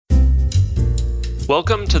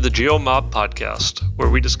Welcome to the GeoMob podcast, where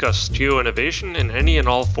we discuss geo-innovation in any and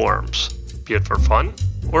all forms, be it for fun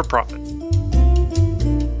or profit.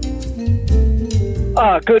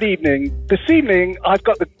 Good evening. This evening, I've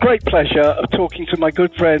got the great pleasure of talking to my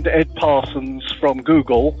good friend Ed Parsons from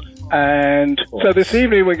Google. And so this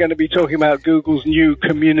evening, we're going to be talking about Google's new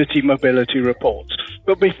community mobility reports.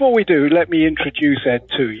 But before we do, let me introduce Ed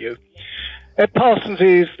to you. Ed Parsons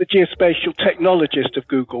is the geospatial technologist of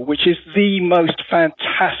Google, which is the most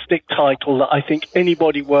fantastic title that I think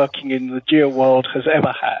anybody working in the geo world has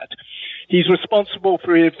ever had. He's responsible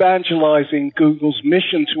for evangelizing Google's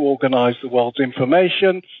mission to organize the world's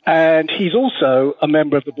information, and he's also a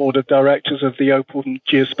member of the board of directors of the Open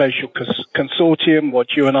Geospatial Consortium,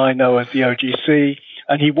 what you and I know as the OGC,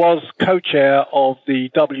 and he was co-chair of the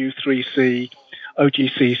W3C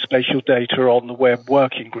OGC Spatial Data on the Web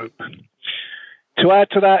Working Group. To add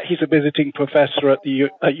to that, he's a visiting professor at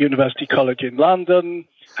University College in London,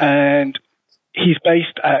 and he's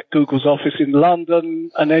based at Google's office in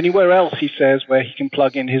London and anywhere else, he says, where he can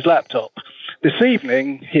plug in his laptop. This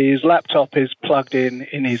evening, his laptop is plugged in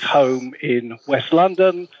his home in West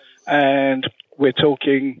London, and we're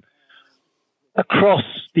talking across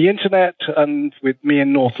the internet and with me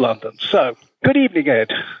in North London. So, good evening, Ed.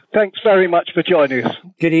 Thanks very much for joining us.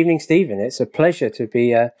 Good evening, Stephen. It's a pleasure to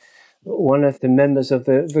be one of the members of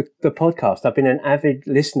the podcast. I've been an avid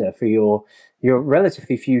listener for your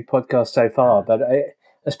relatively few podcasts so far, but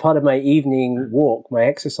as part of my evening walk, my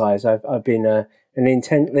exercise, I've been an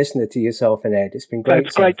intent listener to yourself and Ed. It's been great.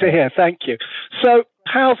 That's great to hear. Thank you. So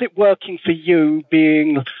how's it working for you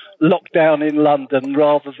being locked down in London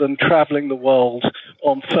rather than traveling the world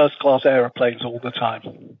on first-class aeroplanes all the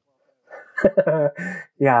time?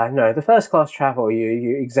 Yeah, no, the first-class travel,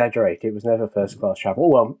 you exaggerate. It was never first-class travel.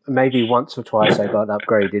 Well, maybe once or twice I got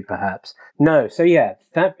upgraded, perhaps. No, so yeah,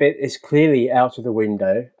 that bit is clearly out of the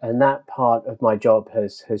window, and that part of my job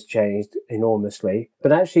has changed enormously.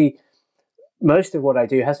 But actually, most of what I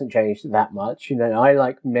do hasn't changed that much. You know, I,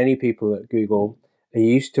 like many people at Google, are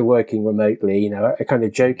used to working remotely. You know, I kind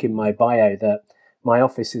of joke in my bio that my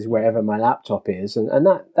office is wherever my laptop is, and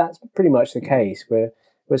that's pretty much the case.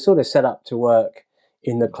 We're sort of set up to work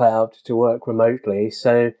in the cloud, to work remotely.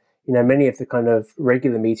 So, you know, many of the kind of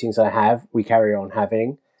regular meetings I have, we carry on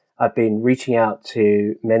having. I've been reaching out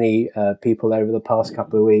to many people over the past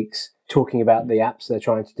couple of weeks, talking about the apps they're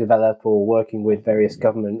trying to develop or working with various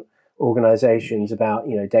government organizations about,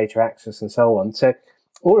 you know, data access and so on. So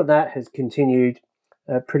all of that has continued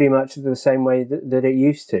pretty much the same way that it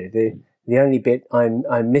used to. The only bit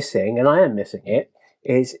I'm missing, and I am missing it,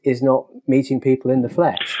 is not meeting people in the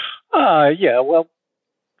flesh. Yeah, well,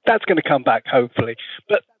 that's going to come back, hopefully.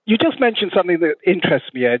 But you just mentioned something that interests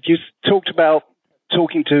me, Ed. You talked about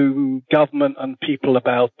talking to government and people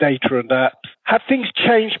about data and apps. Have things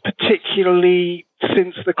changed particularly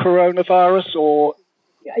since the coronavirus, or?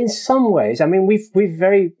 In some ways, I mean, we've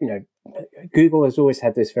very, you know, Google has always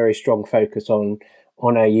had this very strong focus on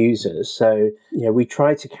our users. So, you know, we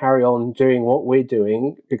try to carry on doing what we're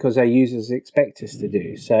doing because our users expect us to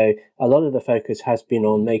do. So a lot of the focus has been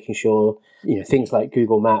on making sure, you know, things like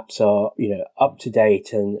Google Maps are, you know, up to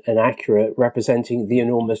date and accurate, representing the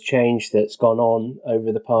enormous change that's gone on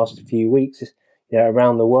over the past few weeks, you know,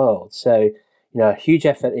 around the world. So, you know, a huge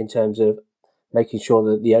effort in terms of making sure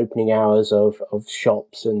that the opening hours of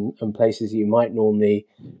shops and places you might normally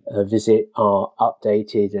visit are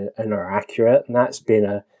updated and are accurate. And that's been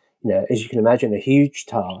as you can imagine, a huge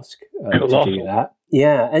task to do that.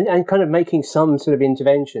 Yeah, and kind of making some sort of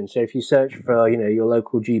intervention. So if you search for, you know, your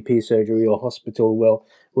local GP surgery or hospital,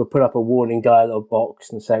 we'll put up a warning dialog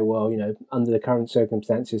box and say, well, you know, under the current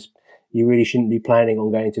circumstances, you really shouldn't be planning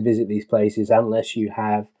on going to visit these places unless you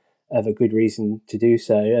have a good reason to do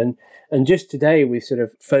so. And just today, we've sort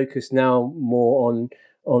of focused now more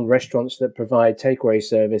on restaurants that provide takeaway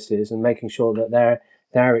services and making sure that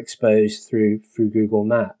they're exposed through Google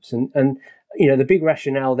Maps. And you know, the big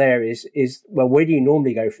rationale there is well, where do you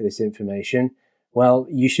normally go for this information? Well,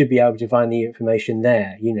 you should be able to find the information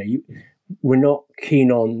there. You know, we're not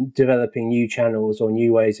keen on developing new channels or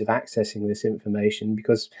new ways of accessing this information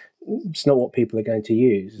because it's not what people are going to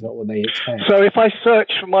use. It's not what they expect. So if I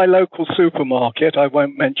search for my local supermarket, I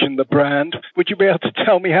won't mention the brand, would you be able to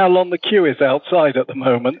tell me how long the queue is outside at the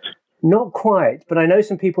moment? Not quite, but I know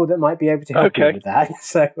some people that might be able to help you with that.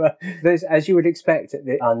 So there's, as you would expect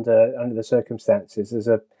under the circumstances,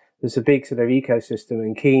 there's a big sort of ecosystem,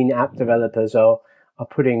 and keen app developers are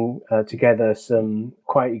putting together some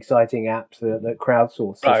quite exciting apps that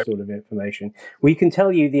crowdsource this sort of information. We can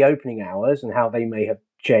tell you the opening hours and how they may have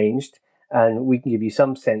changed, and we can give you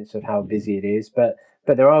some sense of how busy it is, but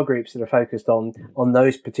But there are groups that are focused on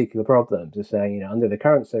those particular problems, of saying, under the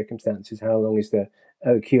current circumstances, how long is the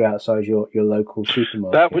queue outside your local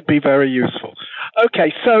supermarket? That would be very useful.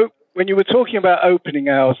 Okay, so when you were talking about opening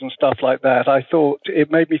hours and stuff like that, I thought it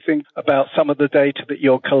made me think about some of the data that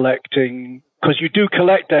you're collecting, because you do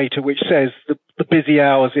collect data which says the busy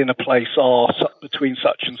hours in a place are between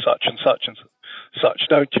such and such and such and such,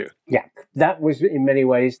 don't you? Yeah, that was in many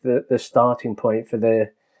ways the starting point for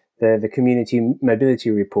the community mobility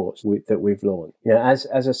reports that we've launched. As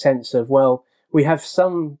a sense of, well, we have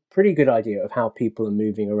some pretty good idea of how people are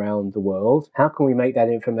moving around the world. How can we make that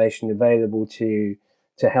information available to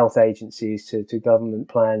health agencies, to government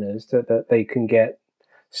planners, that they can get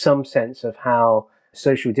some sense of how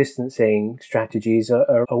social distancing strategies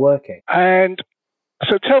are working? And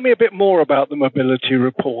so tell me a bit more about the mobility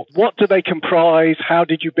report. What do they comprise? How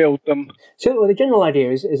did you build them? So the general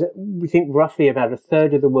idea is that we think roughly about a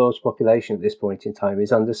third of the world's population at this point in time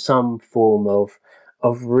is under some form of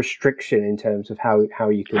restriction in terms of how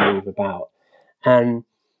you can move about. And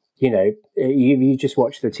you just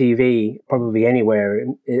watch the TV, probably anywhere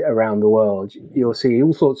around the world, you'll see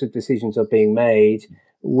all sorts of decisions are being made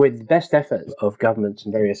with the best efforts of governments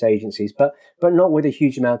and various agencies, but not with a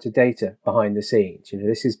huge amount of data behind the scenes.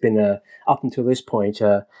 This has been up until this point,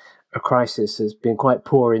 a crisis has been quite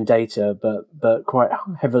poor in data, but quite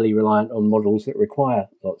heavily reliant on models that require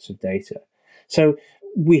lots of data. So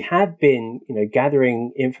we have been,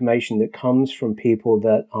 gathering information that comes from people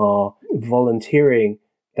that are volunteering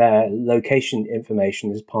their location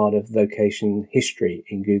information as part of location history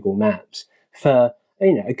in Google Maps for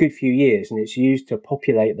a good few years, and it's used to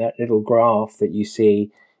populate that little graph that you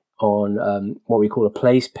see on what we call a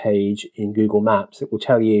place page in Google Maps that will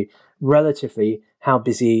tell you relatively how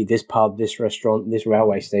busy this pub, this restaurant, this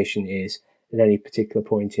railway station is at any particular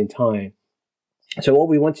point in time. So what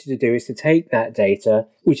we wanted to do is to take that data,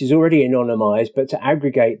 which is already anonymized, but to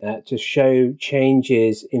aggregate that to show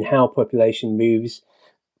changes in how population moves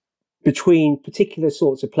between particular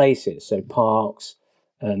sorts of places, so parks,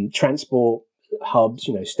 transport hubs,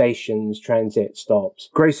 stations, transit stops,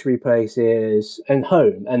 grocery places, and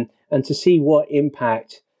home, and to see what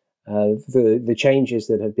impact the changes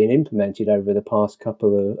that have been implemented over the past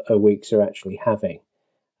couple of weeks are actually having.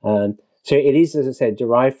 So it is, as I said,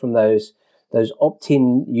 derived from those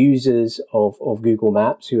opt-in users of Google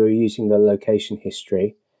Maps who are using the location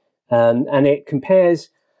history, and it compares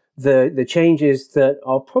the changes that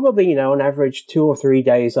are probably, on average 2 or 3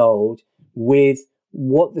 days old with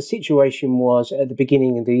what the situation was at the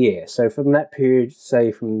beginning of the year. So from that period,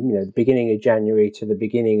 say from the beginning of January to the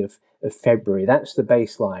beginning of February, that's the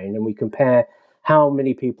baseline, and we compare how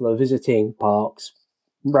many people are visiting parks,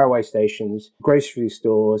 railway stations, grocery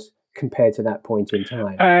stores compared to that point in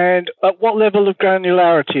time. And at what level of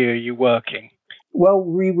granularity are you working? Well,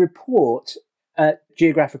 we report at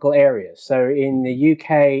geographical areas. So in the UK,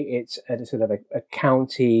 it's at a sort of a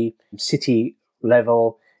county, city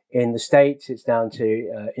level. In the States, it's down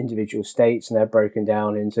to individual states, and they're broken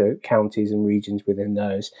down into counties and regions within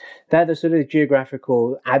those. They're the sort of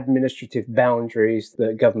geographical administrative boundaries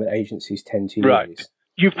that government agencies tend to use.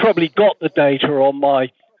 You've probably got the data on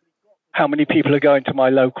how many people are going to my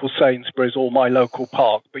local Sainsbury's or my local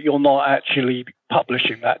park, but you're not actually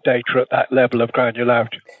publishing that data at that level of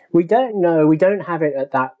granularity. We don't know. We don't have it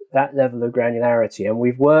at that level of granularity, and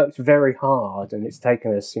we've worked very hard, and it's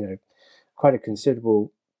taken us, quite a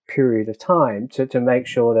considerable period of time to make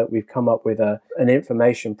sure that we've come up with an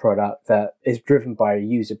information product that is driven by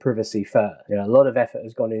user privacy first. A lot of effort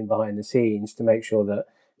has gone in behind the scenes to make sure that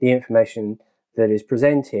the information that is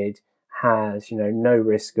presented has, no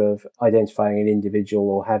risk of identifying an individual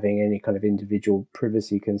or having any kind of individual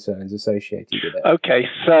privacy concerns associated with it. Okay,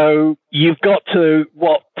 so you've got to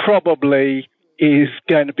what probably is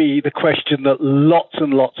going to be the question that lots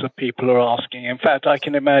and lots of people are asking. In fact, I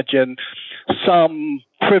can imagine some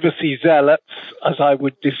privacy zealots, as I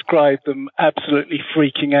would describe them, absolutely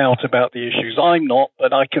freaking out about the issues. I'm not,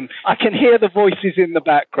 but I can hear the voices in the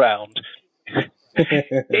background.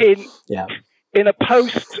 In a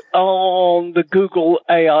post on the Google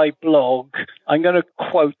AI blog, I'm going to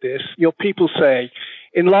quote this. Your people say,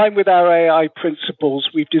 in line with our AI principles,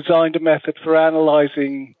 we've designed a method for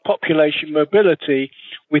analyzing population mobility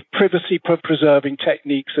with privacy-preserving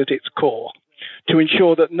techniques at its core. To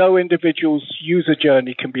ensure that no individual's user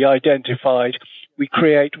journey can be identified, we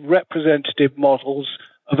create representative models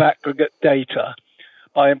of aggregate data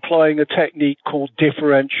by employing a technique called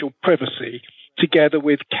differential privacy, together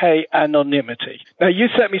with K-anonymity. Now, you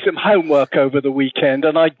sent me some homework over the weekend,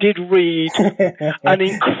 and I did read an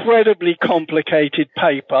incredibly complicated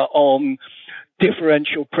paper on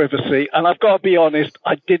differential privacy, and I've got to be honest,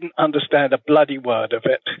 I didn't understand a bloody word of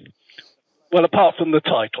it. Well, apart from the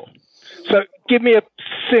title. So give me a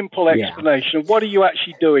simple explanation of what are you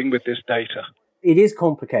actually doing with this data? It is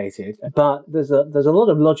complicated, but there's a lot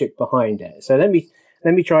of logic behind it. So let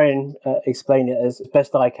me try and explain it as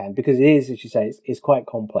best I can, because it is, as you say, it's quite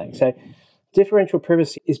complex. So differential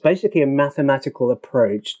privacy is basically a mathematical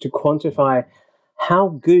approach to quantify how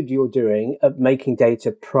good you're doing at making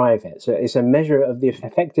data private. So it's a measure of the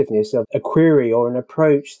effectiveness of a query or an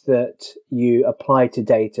approach that you apply to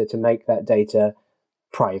data to make that data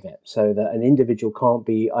private, so that an individual can't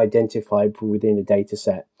be identified from within a data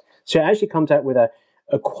set. So it actually comes out with a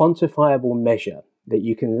quantifiable measure that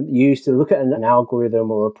you can use to look at an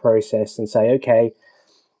algorithm or a process and say, okay,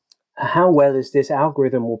 how well is this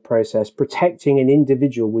algorithm or process protecting an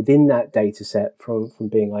individual within that data set from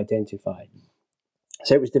being identified?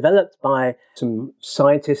 So it was developed by some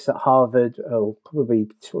scientists at Harvard, probably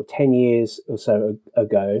 10 years or so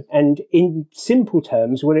ago. And in simple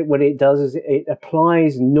terms, what it does is it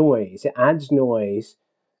applies noise, it adds noise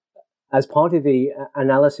as part of the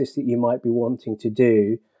analysis that you might be wanting to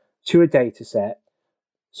do to a data set.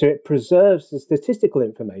 So it preserves the statistical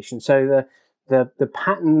information. So the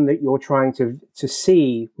pattern that you're trying to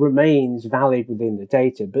see remains valid within the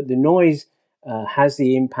data, but the noise has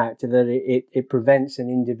the impact that it prevents an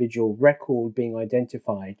individual record being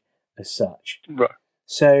identified as such. Right.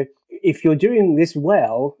 So if you're doing this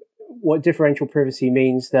well, what differential privacy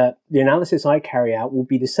means that the analysis I carry out will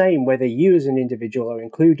be the same whether you as an individual are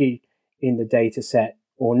included in the data set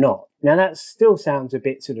or not. Now that still sounds a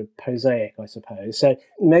bit sort of prosaic, I suppose. So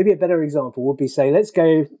maybe a better example would be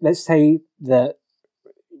let's say that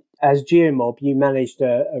as GeoMob, you managed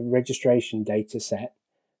a registration data set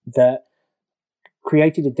that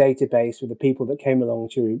created a database with the people that came along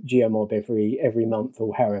to GeoMob every month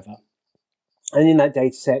or however. And in that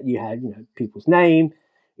data set, you had people's name,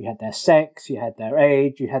 you had their sex, you had their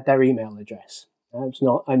age, you had their email address. It's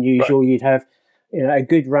not unusual. Right. You'd have a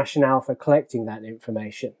good rationale for collecting that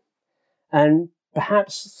information. And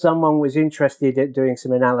perhaps someone was interested at doing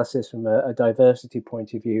some analysis from a diversity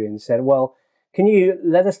point of view and said, well, can you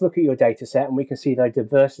let us look at your data set and we can see the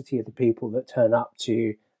diversity of the people that turn up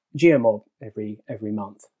to GeoMob every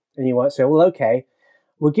month? And you might say, well, okay,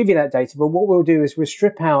 we'll give you that data, but what we'll do is we'll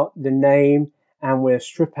strip out the name and we'll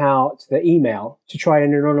strip out the email to try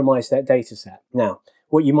and anonymize that data set. Now,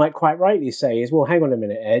 what you might quite rightly say is, well, hang on a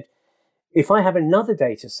minute, Ed. If I have another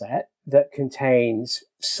data set that contains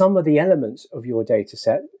some of the elements of your data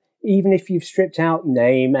set, even if you've stripped out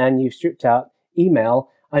name and you've stripped out email,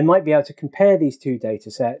 I might be able to compare these two data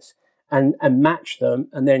sets and match them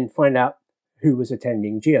and then find out who was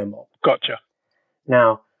attending GeoMob. Gotcha.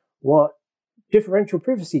 Now, what differential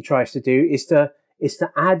privacy tries to do is to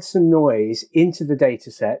add some noise into the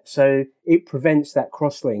data set so it prevents that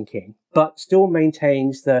cross-linking, but still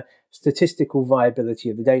maintains the statistical viability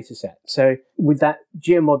of the data set. So with that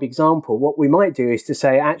GeoMob example, what we might do is to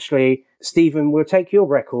say, actually, Stephen, we'll take your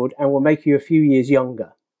record and we'll make you a few years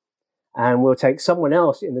younger. And we'll take someone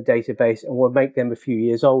else in the database and we'll make them a few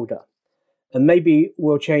years older. And maybe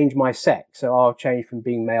we'll change my sex. So I'll change from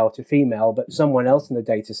being male to female, but someone else in the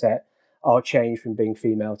data set, I'll change from being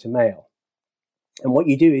female to male. And what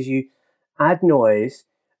you do is you add noise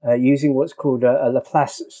using what's called a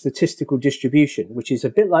Laplace statistical distribution, which is a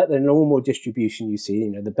bit like the normal distribution you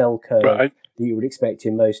see, the bell curve that you would expect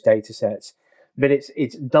in most data sets. But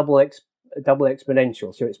it's double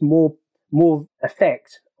exponential. So it's more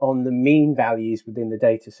effect on the mean values within the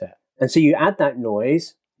data set. And so you add that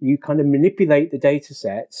noise, you kind of manipulate the data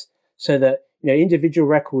sets so that individual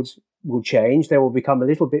records will change, they will become a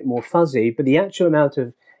little bit more fuzzy, but the actual amount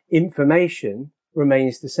of information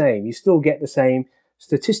remains the same. You still get the same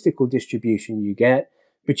statistical distribution you get,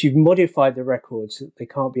 but you've modified the records so that they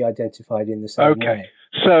can't be identified in the same way. Okay,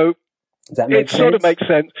 so does that make sense? Sort of makes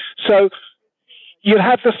sense. So you'd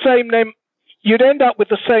have the same name, you'd end up with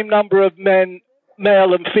the same number of men,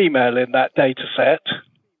 male and female in that data set,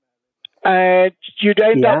 and you'd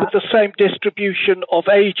end up with the same distribution of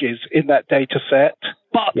ages in that data set,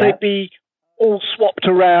 but they'd be all swapped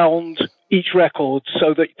around each record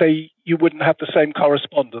so that you wouldn't have the same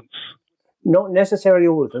correspondence. Not necessarily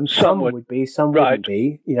all of them. Some would be, some wouldn't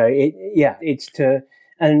be. It's to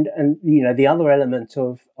and the other element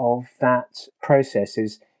of that process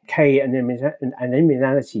is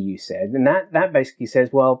k-anonymity, you said, and that basically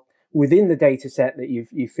says, well, within the data set that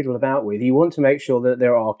you fiddle about with, you want to make sure that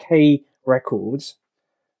there are k records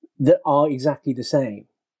that are exactly the same.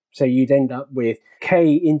 So you'd end up with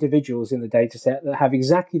k individuals in the data set that have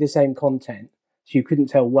exactly the same content. So you couldn't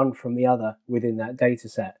tell one from the other within that data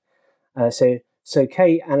set. So So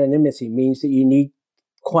k-anonymity means that you need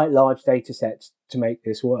quite large data sets to make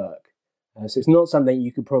this work. So it's not something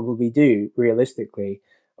you could probably do realistically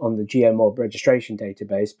on the GeoMob registration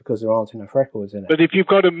database because there aren't enough records in it. But if you've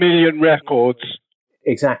got 1 million records...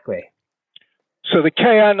 Exactly. So the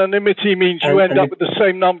k-anonymity means you end up with the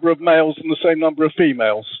same number of males and the same number of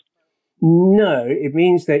females? No, it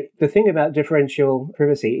means that the thing about differential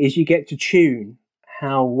privacy is you get to tune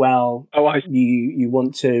how well you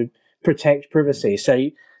want to protect privacy. So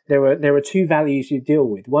there are two values you deal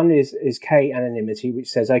with. One is k-anonymity, which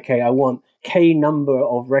says, okay, I want k number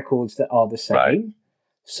of records that are the same. Right.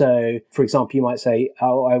 So, for example, you might say,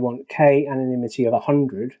 oh, I want k-anonymity of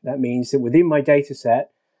 100. That means that within my data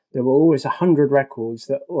set, there will always 100 records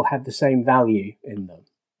that will have the same value in them.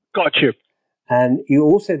 Got you. And you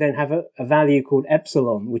also then have a value called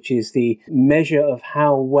epsilon, which is the measure of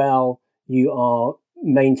how well you are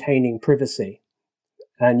maintaining privacy.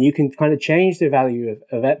 And you can kind of change the value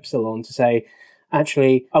of epsilon to say,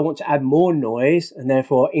 actually, I want to add more noise and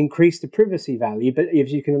therefore increase the privacy value. But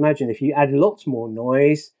as you can imagine, if you add lots more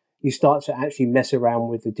noise, you start to actually mess around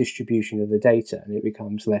with the distribution of the data and it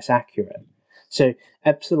becomes less accurate. So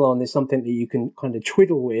epsilon is something that you can kind of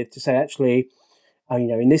twiddle with to say, actually,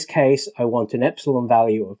 in this case, I want an epsilon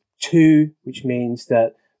value of 2, which means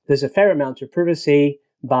that there's a fair amount of privacy,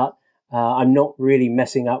 but I'm not really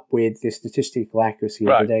messing up with the statistical accuracy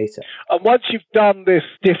of the data. And once you've done this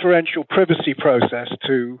differential privacy process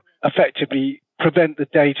to effectively prevent the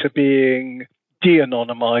data being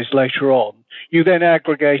de-anonymized later on, you then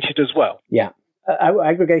aggregate it as well. Yeah.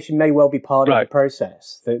 Aggregation may well be part of the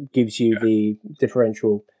process that gives you the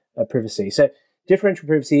differential privacy. So differential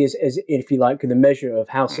privacy is, if you like, the measure of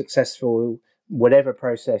how successful whatever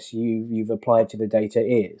process you've applied to the data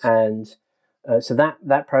is. And so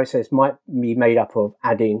that process might be made up of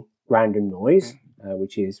adding random noise,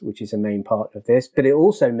 which is a main part of this, but it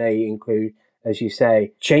also may include, as you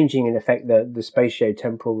say, changing in effect the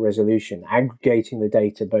spatiotemporal resolution, aggregating the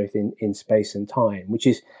data both in space and time, which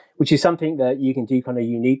is something that you can do kind of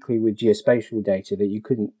uniquely with geospatial data that you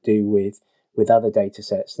couldn't do with other data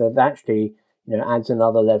sets. That actually adds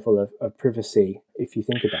another level of privacy if you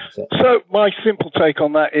think about it. So my simple take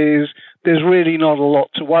on that is there's really not a lot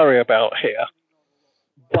to worry about here.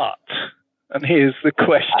 But, and here's the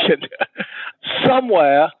question,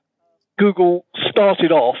 somewhere Google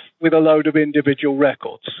started off with a load of individual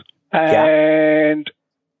records. And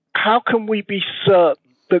how can we be certain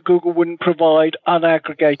that Google wouldn't provide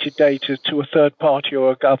unaggregated data to a third party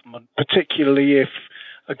or a government, particularly if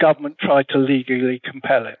a government tried to legally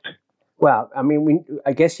compel it? Well, I mean,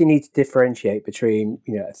 I guess you need to differentiate between,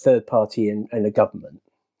 a third party and a government.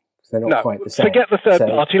 They're not quite the same. Forget the third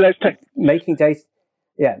party. Let's take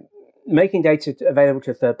making data available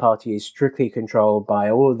to a third party is strictly controlled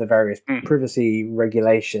by all of the various privacy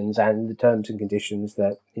regulations and the terms and conditions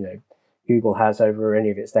that Google has over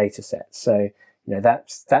any of its data sets. So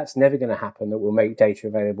that's never going to happen. That will make data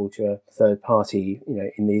available to a third party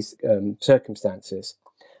in these circumstances.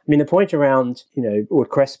 I mean, the point around,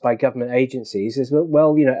 requests by government agencies is that,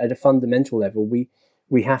 well, at a fundamental level,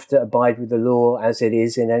 we have to abide with the law as it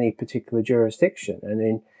is in any particular jurisdiction. And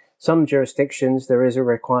in some jurisdictions, there is a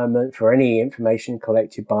requirement for any information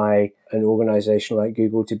collected by an organization like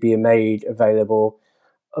Google to be made available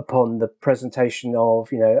upon the presentation of,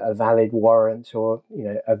 a valid warrant or,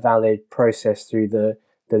 a valid process through the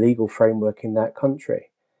legal framework in that country.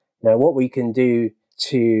 Now, what we can do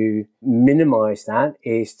to minimize that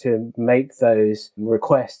is to make those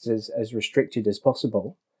requests as restricted as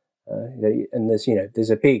possible. And there's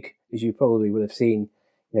a big, as you probably would have seen,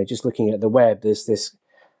 just looking at the web, there's this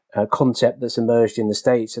concept that's emerged in the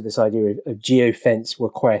States of this idea of geofence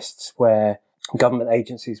requests, where government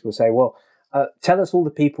agencies will say, well, tell us all the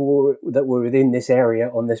people that were within this area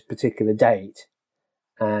on this particular date.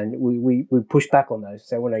 And we push back on those,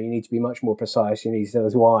 say, well, no, you need to be much more precise. You need to tell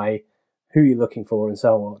us why, who you're looking for, and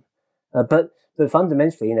so on. But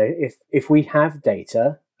fundamentally, if we have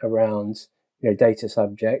data around, data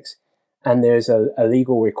subjects, and there's a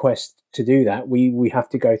legal request to do that, we have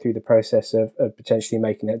to go through the process of potentially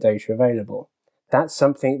making that data available. That's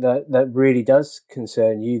something that really does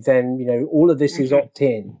concern you. Then, all of this is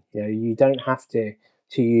opt-in. You don't have to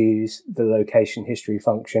use the location history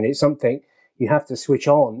function. It's something you have to switch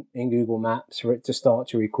on in Google Maps for it to start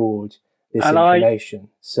to record this information.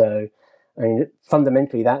 So, I mean,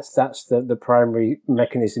 fundamentally, that's the primary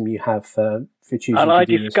mechanism you have for choosing. And I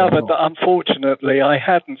discovered that, unfortunately, I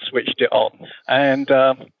hadn't switched it on. And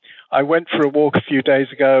I went for a walk a few days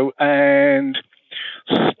ago and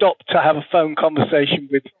stopped to have a phone conversation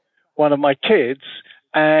with one of my kids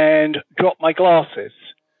and dropped my glasses.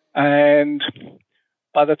 And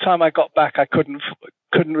by the time I got back, I couldn't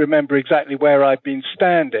remember exactly where I'd been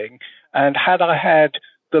standing. And had I had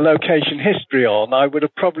the location history on, I would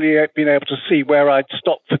have probably been able to see where I'd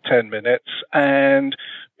stopped for 10 minutes and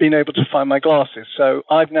been able to find my glasses. So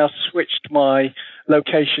I've now switched my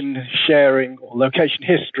location sharing or location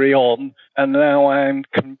history on, and now I'm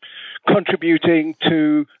contributing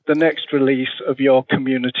to the next release of your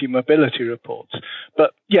community mobility reports.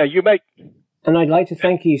 But yeah, you make... And I'd like to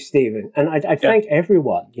thank you, Stephen, and I'd thank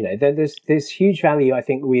everyone. You know, there's huge value I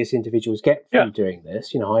think we as individuals get from doing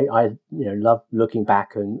this. You know, I love looking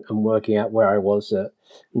back and working out where I was at,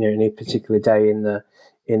 in a particular day in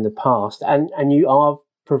the past, and you are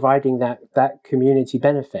providing that community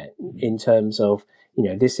benefit in terms of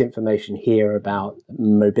this information here about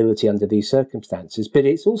mobility under these circumstances. But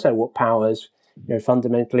it's also what powers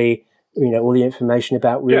fundamentally all the information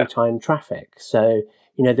about real-time traffic. So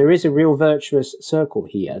there is a real virtuous circle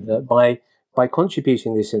here that by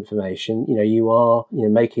contributing this information, you are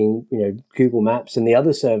making Google Maps and the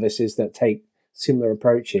other services that take similar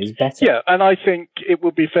approaches better. Yeah, and I think it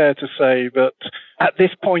would be fair to say that at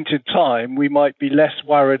this point in time, we might be less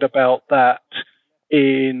worried about that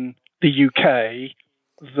in the UK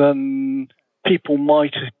than people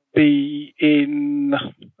might be in,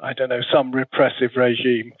 I don't know, some repressive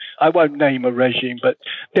regime. I won't name a regime, but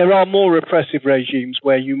there are more repressive regimes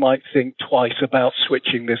where you might think twice about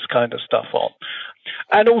switching this kind of stuff on.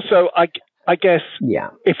 And also, I guess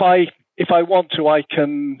if I want to, I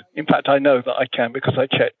can, in fact, I know that I can because I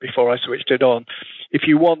checked before I switched it on. If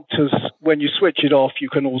you want to, when you switch it off, you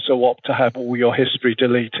can also opt to have all your history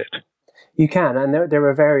deleted. You can, and there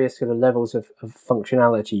are various sort of levels of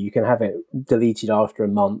functionality. You can have it deleted after a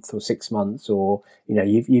month or 6 months, or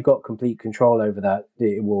you've got complete control over that.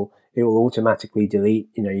 It will automatically delete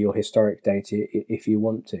your historic data if you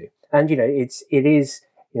want to. And it is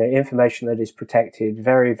information that is protected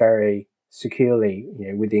very, very securely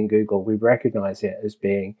within Google. We recognize it as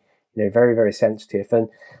being very, very sensitive,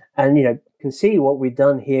 and can see what we've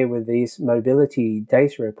done here with these mobility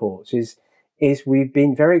data reports is we've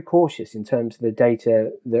been very cautious in terms of the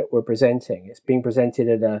data that we're presenting. It's being presented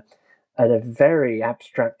at a very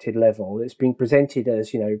abstracted level. It's being presented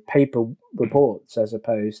as paper reports as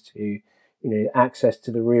opposed to access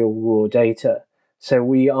to the real raw data. So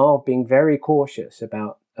we are being very cautious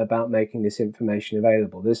about making this information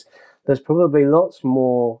available. There's probably lots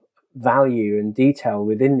more value and detail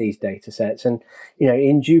within these data sets, and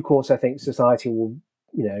in due course, I think society will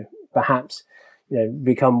perhaps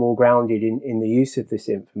become more grounded in the use of this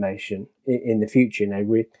information in the future.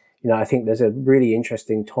 I think there's a really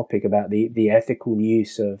interesting topic about the ethical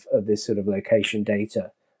use of this sort of location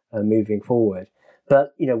data moving forward.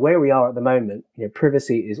 But where we are at the moment,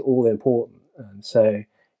 privacy is all important, and so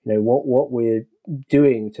what we're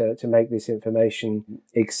doing to make this information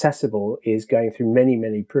accessible is going through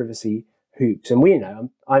many privacy hoops, and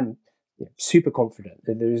I'm super confident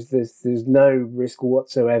that there's no risk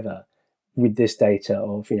whatsoever with this data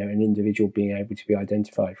of an individual being able to be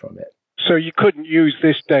identified from it. So you couldn't use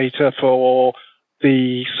this data for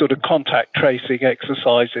the sort of contact tracing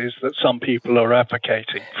exercises that some people are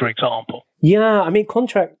advocating, for example? Yeah, I mean,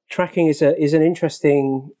 contact tracking is an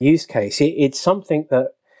interesting use case. It's something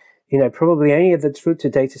that probably any of the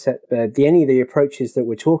data set, any of the approaches that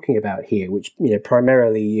we're talking about here, which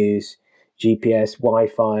primarily use GPS,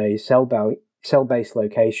 Wi-Fi, cell-based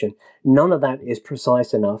location, none of that is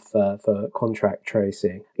precise enough for contract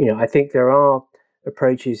tracing. I think there are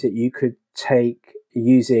approaches that you could take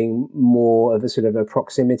using more of a sort of a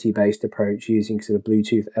proximity-based approach, using sort of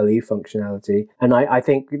Bluetooth LE functionality. And I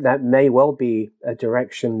think that may well be a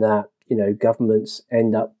direction that, governments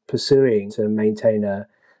end up pursuing to maintain a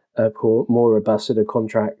more robust sort of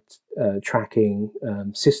contract tracking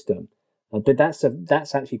system. But that's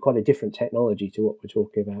actually quite a different technology to what we're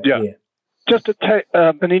talking about here. Just to take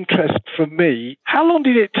an interest from me, how long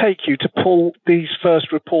did it take you to pull these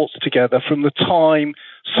first reports together from the time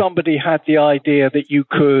somebody had the idea that you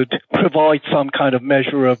could provide some kind of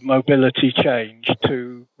measure of mobility change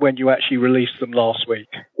to when you actually released them last week?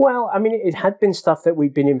 Well, I mean, it had been stuff that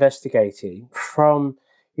we'd been investigating from,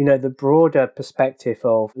 the broader perspective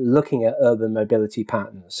of looking at urban mobility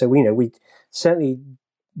patterns. So, we'd certainly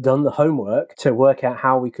done the homework to work out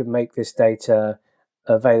how we could make this data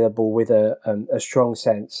available with a strong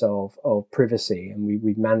sense of privacy, and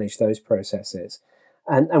we've managed those processes.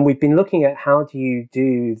 And we've been looking at how do you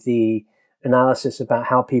do the analysis about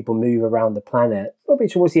how people move around the planet, probably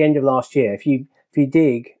towards the end of last year. If you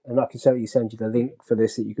dig, and I can certainly send you the link for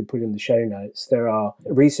this that you could put in the show notes, there are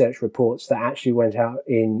research reports that actually went out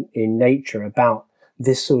in Nature about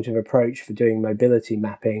this sort of approach for doing mobility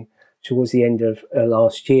mapping towards the end of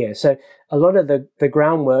last year. So a lot of the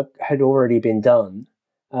groundwork had already been done.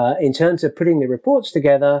 In terms of putting the reports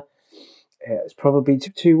together, it's probably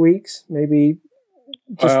 2 weeks, maybe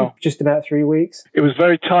just about 3 weeks. It was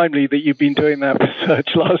very timely that you've been doing that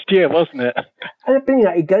research last year, wasn't it? And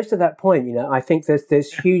it goes to that point. I think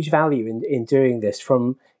there's huge value in doing this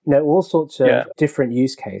from all sorts of different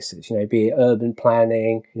use cases. Be it urban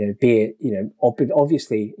planning, be it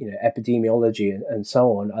obviously epidemiology and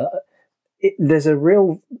so on. There's a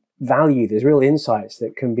real value, there's real insights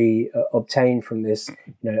that can be obtained from this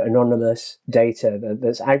anonymous data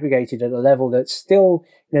that's aggregated at a level that's still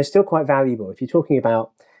quite valuable. If you're talking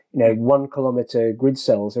about 1 kilometer grid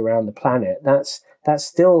cells around the planet, that's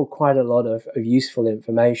still quite a lot of useful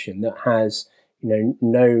information that has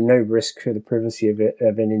no risk for the privacy of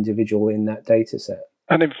an individual in that data set.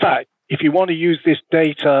 And in fact, if you want to use this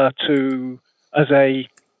data as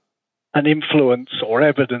an influence or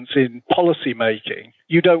evidence in policy making,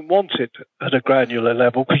 you don't want it at a granular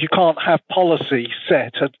level because you can't have policy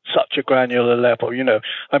set at such a granular level.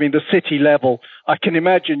 The city level, I can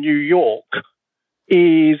imagine New York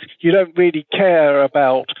you don't really care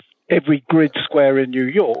about every grid square in New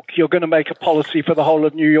York. You're going to make a policy for the whole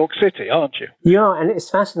of New York City, aren't you? Yeah, and it's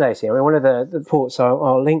fascinating. One of the reports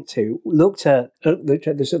I'll link to looked at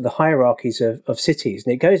the hierarchies of cities,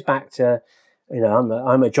 and it goes back to,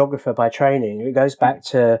 I'm a geographer by training. It goes back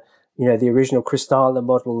to, the original Kristalla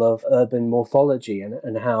model of urban morphology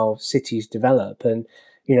and how cities develop. And,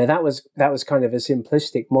 that was kind of a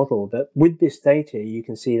simplistic model. But with this data, you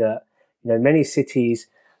can see that, many cities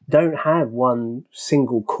don't have one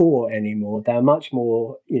single core anymore. They're much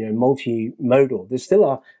more, multimodal. There's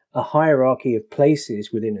still a hierarchy of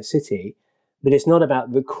places within a city, but it's not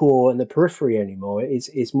about the core and the periphery anymore.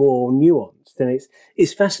 It's more nuanced, and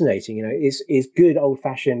it's fascinating. It's good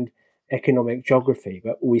old-fashioned economic geography,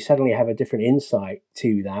 but we suddenly have a different insight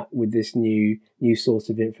to that with this new source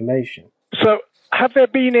of information. So, have there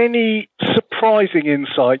been any surprising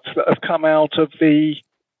insights that have come out of the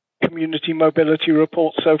community mobility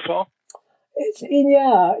report so far?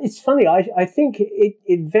 It's funny. I think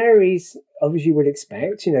it varies, as you would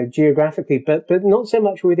expect, geographically, but not so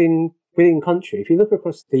much within country. If you look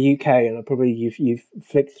across the UK, and probably you've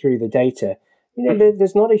flicked through the data,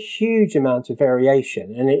 there's not a huge amount of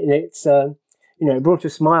variation, and it's it brought a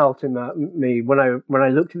smile to me when I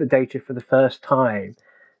looked at the data for the first time,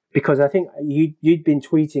 because I think you'd been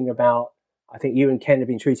tweeting about. I think you and Ken have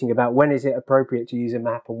been tweeting about when is it appropriate to use a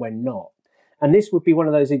map and when not. And this would be one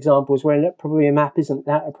of those examples where probably a map isn't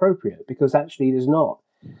that appropriate, because actually there's not,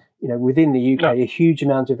 within the UK, a huge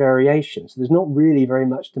amount of variation. So there's not really very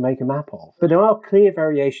much to make a map of. But there are clear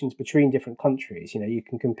variations between different countries. You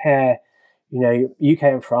can compare, UK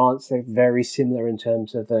and France, they're very similar in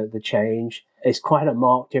terms of the change. It's quite a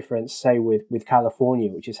marked difference, say, with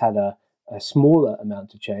California, which has had a smaller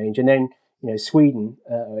amount of change. And then, Sweden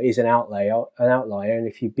is an outlier. And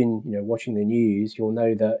if you've been, watching the news, you'll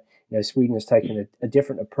know that, Sweden has taken a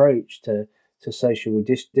different approach to social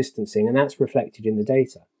distancing, and that's reflected in the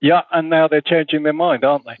data. Yeah, and now they're changing their mind,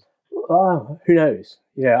 aren't they? Oh, who knows?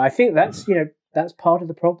 I think that's part of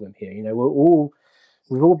the problem here.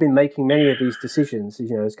 We've all been making many of these decisions,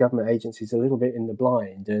 as government agencies, a little bit in the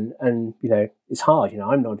blind, and it's hard.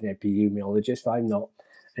 I'm not an epidemiologist. I'm not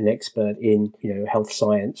an expert in health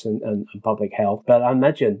science and public health, but I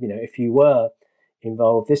imagine if you were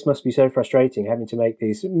involved, this must be so frustrating, having to make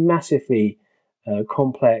these massively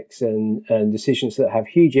complex and decisions that have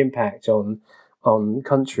huge impact on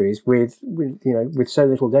countries with so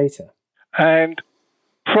little data, and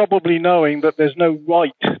probably knowing that there's no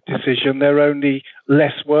right decision, there are only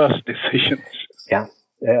less worse decisions. Yeah,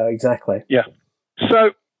 exactly. Yeah.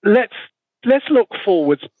 So let's look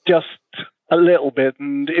forwards just a little bit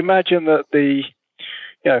and imagine that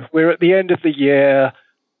we're at the end of the year.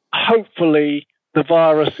 Hopefully the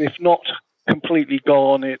virus, if not completely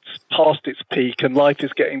gone, it's past its peak and life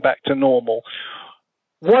is getting back to normal.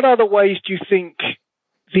 What other ways do you think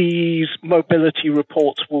these mobility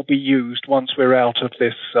reports will be used once we're out of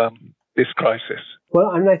this crisis?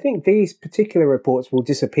 Well, I think these particular reports will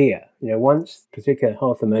disappear. Once particular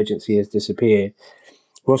health emergency has disappeared,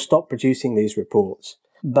 we'll stop producing these reports.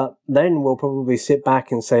 But then we'll probably sit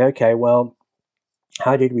back and say, okay, well,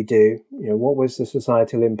 how did we do? What was the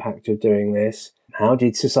societal impact of doing this? How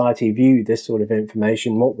did society view this sort of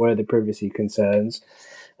information? What were the privacy concerns?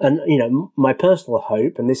 And, my personal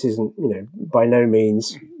hope, and this isn't, by no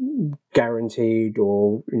means guaranteed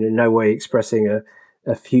or, no way expressing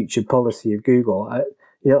a future policy of Google.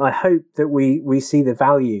 I hope that we see the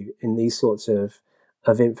value in these sorts of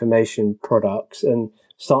of information products and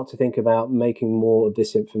start to think about making more of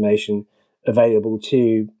this information available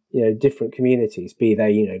to different communities, be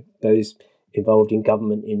they those involved in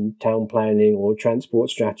government, in town planning or transport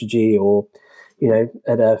strategy, or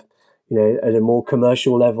at a more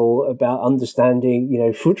commercial level about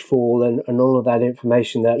understanding footfall and all of that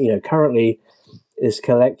information that currently is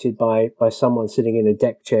collected by someone sitting in a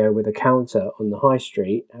deck chair with a counter on the high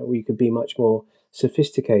street. We could be much more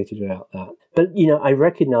sophisticated about that. But I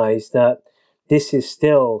recognize that this is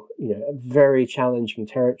still a very challenging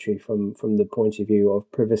territory from the point of view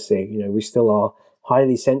of privacy. We still are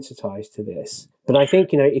highly sensitized to this, but I think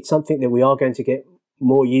it's something that we are going to get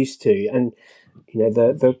more used to. And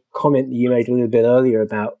the comment that you made a little bit earlier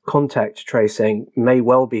about contact tracing may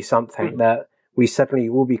well be something that we suddenly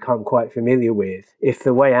will become quite familiar with. If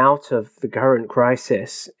the way out of the current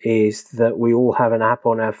crisis is that we all have an app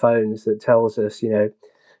on our phones that tells us,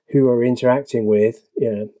 who we're interacting with,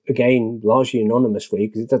 again, largely anonymously,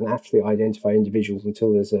 because it doesn't actually identify individuals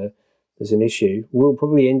until there's an issue, we'll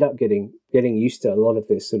probably end up getting used to a lot of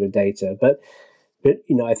this sort of data. But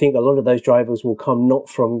I think a lot of those drivers will come not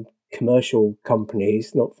from commercial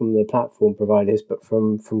companies, not from the platform providers, but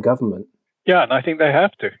from government. Yeah, and I think they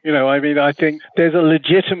have to. I think there's a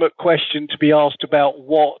legitimate question to be asked about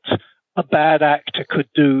what a bad actor could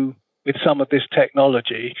do with some of this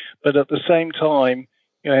technology. But at the same time,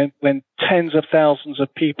 when tens of thousands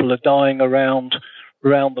of people are dying around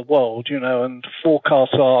the world, and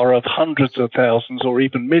forecasts are of hundreds of thousands or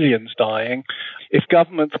even millions dying, if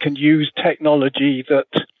governments can use technology that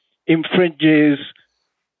infringes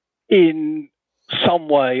in some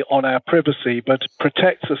way on our privacy but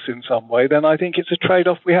protects us in some way, then I think it's a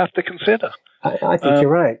trade-off we have to consider. I think you're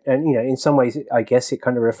right. And, in some ways, I guess it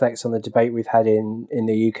kind of reflects on the debate we've had in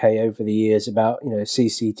the UK over the years about,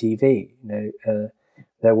 CCTV.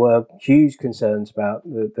 There were huge concerns about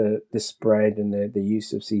the spread and the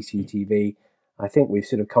use of CCTV. I think we've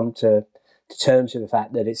sort of come to terms with the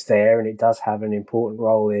fact that it's there and it does have an important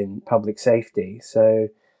role in public safety. So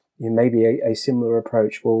maybe a similar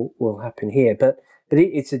approach will happen here. But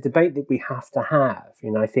it's a debate that we have to have.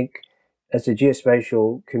 I think as a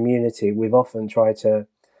geospatial community, we've often tried to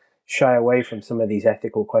shy away from some of these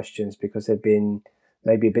ethical questions because they've been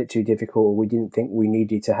maybe a bit too difficult, or we didn't think we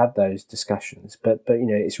needed to have those discussions. But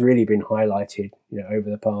it's really been highlighted, over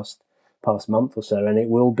the past month or so, and it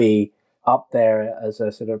will be up there as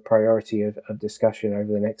a sort of priority of discussion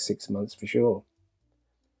over the next 6 months for sure.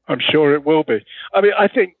 I'm sure it will be. I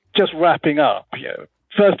think just wrapping up,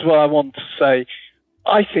 first of all, I want to say,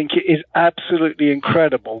 I think it is absolutely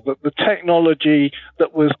incredible that the technology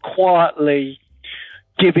that was quietly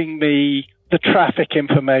giving me the traffic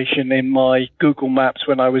information in my Google Maps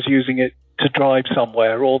when I was using it to drive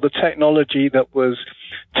somewhere, or the technology that was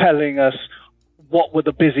telling us what were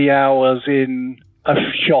the busy hours in a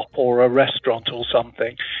shop or a restaurant or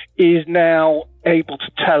something, is now able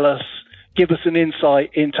to give us an insight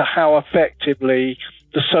into how effectively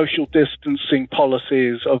the social distancing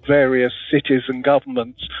policies of various cities and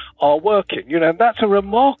governments are working. That's a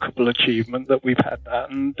remarkable achievement that we've had that.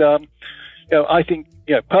 And, I think,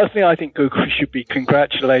 personally, I think Google should be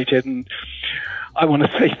congratulated. And I want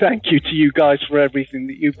to say thank you to you guys for everything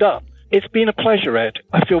that you've done. It's been a pleasure, Ed.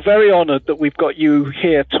 I feel very honored that we've got you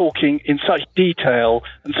here talking in such detail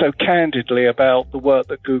and so candidly about the work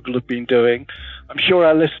that Google have been doing. I'm sure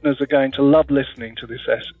our listeners are going to love listening to this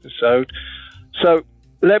episode. So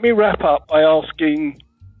let me wrap up by asking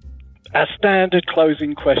a standard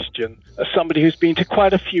closing question. As somebody who's been to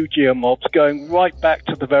quite a few GeoMobs, going right back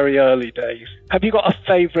to the very early days, have you got a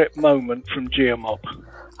favourite moment from GeoMob?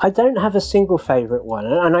 I don't have a single favourite one,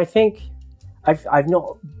 and I think I've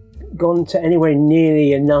not gone to anywhere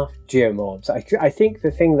nearly enough GeoMobs. I think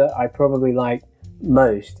the thing that I probably like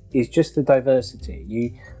most is just the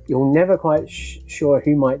diversity. You're never quite sure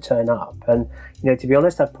who might turn up, and to be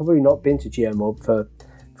honest, I've probably not been to GeoMob for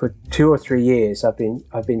 2 or 3 years. I've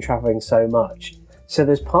been traveling so much, so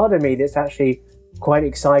there's part of me that's actually quite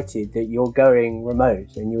excited that you're going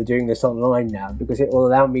remote and you're doing this online now, because it will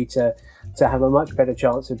allow me to have a much better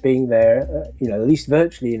chance of being there, at least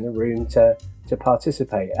virtually in the room to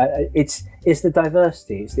participate. It's the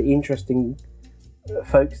diversity, it's the interesting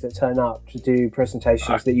folks that turn up to do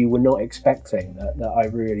presentations that you were not expecting that I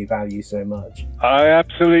really value so much. I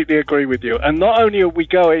absolutely agree with you. And not only are we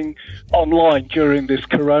going online during this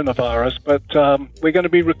coronavirus, but we're going to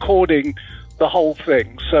be recording the whole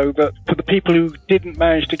thing, so that for the people who didn't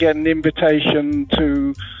manage to get an invitation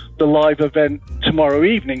to the live event tomorrow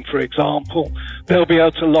evening, for example, they'll be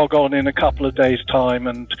able to log on in a couple of days' time,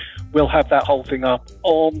 and we'll have that whole thing up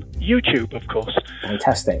on YouTube, of course.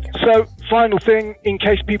 Fantastic. So, final thing, in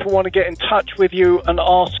case people want to get in touch with you and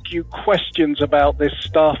ask you questions about this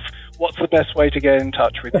stuff, what's the best way to get in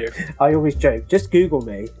touch with you? I always joke, just Google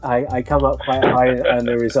me. I come up quite high on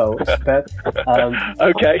the results. But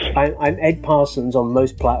okay. I'm Ed Parsons on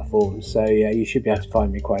most platforms, so yeah, you should be able to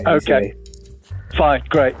find me quite easily. Okay. Fine,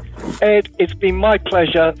 great. Ed, it's been my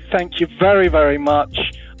pleasure. Thank you very, very much.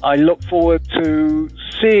 I look forward to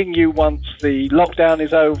seeing you once the lockdown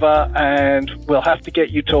is over, and we'll have to get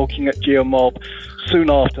you talking at GeoMob soon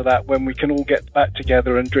after that, when we can all get back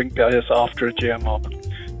together and drink beers after a GeoMob.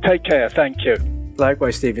 Take care. Thank you.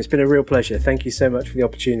 Likewise, Steve. It's been a real pleasure. Thank you so much for the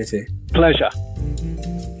opportunity. Pleasure.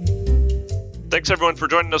 Thanks, everyone, for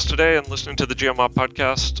joining us today and listening to the GeoMob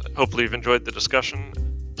podcast. Hopefully you've enjoyed the discussion.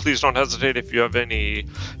 Please don't hesitate if you have any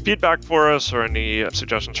feedback for us or any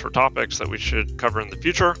suggestions for topics that we should cover in the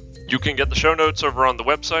future. You can get the show notes over on the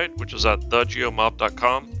website, which is at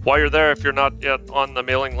thegeomob.com. While you're there, if you're not yet on the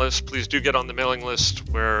mailing list, please do get on the mailing list,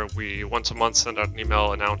 where we once a month send out an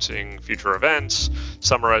email announcing future events,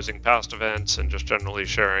 summarizing past events, and just generally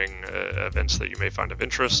sharing events that you may find of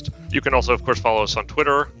interest. You can also, of course, follow us on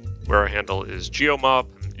Twitter, where our handle is GeoMob.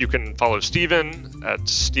 You can follow Steven at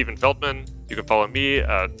Steven Feldman. You can follow me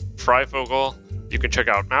at Freifogel. You can check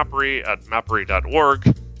out Mappery at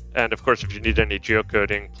mappery.org. And of course, if you need any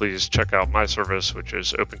geocoding, please check out my service, which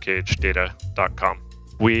is opencagedata.com.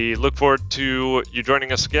 We look forward to you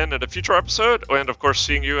joining us again at a future episode, and of course,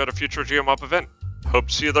 seeing you at a future GeoMob event. Hope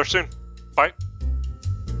to see you there soon. Bye.